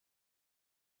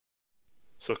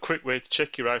So a quick way to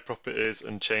check your iProperties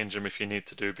and change them if you need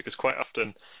to do, because quite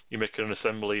often you make an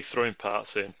assembly throwing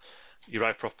parts in,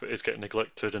 your iProperties get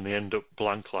neglected and they end up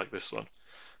blank like this one.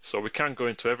 So we can go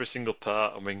into every single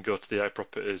part and we can go to the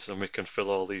iProperties and we can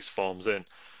fill all these forms in.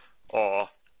 Or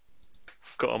if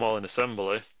we've got them all in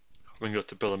assembly, we can go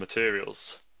to bill of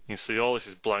materials. You can see all this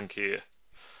is blank here.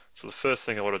 So the first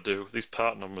thing I want to do, these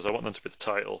part numbers, I want them to be the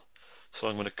title. So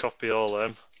I'm going to copy all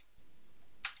them.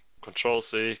 Control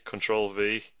C, Control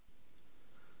V.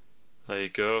 There you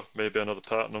go. Maybe another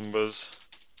part numbers.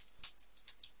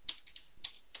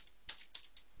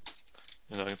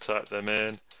 I can type them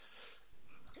in.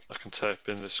 I can type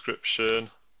in the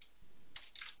description.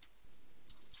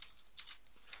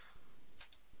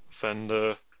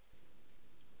 Vendor.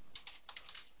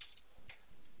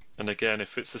 And again,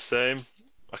 if it's the same,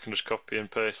 I can just copy and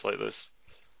paste like this.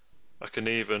 I can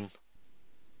even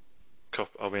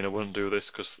copy, I wouldn't do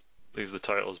this because these are the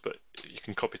titles, but you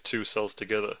can copy two cells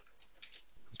together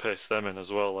and paste them in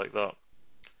as well like that.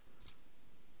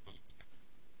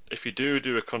 If you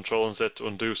do a Control and Z to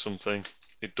undo something,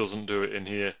 it doesn't do it in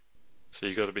here, so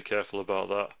you've got to be careful about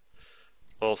that.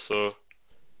 Also,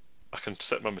 I can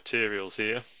set my materials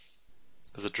here.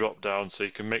 There's a drop down, so you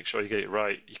can make sure you get it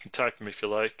right. You can type them if you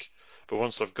like, but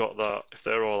once I've got that, if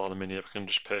they're all aluminium, I can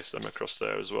just paste them across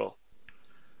there as well.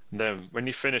 And then when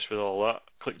you finish with all that,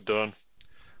 click done.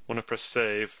 When I press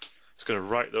save, it's going to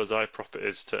write those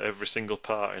iProperties to every single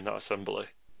part in that assembly.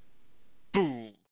 Boom!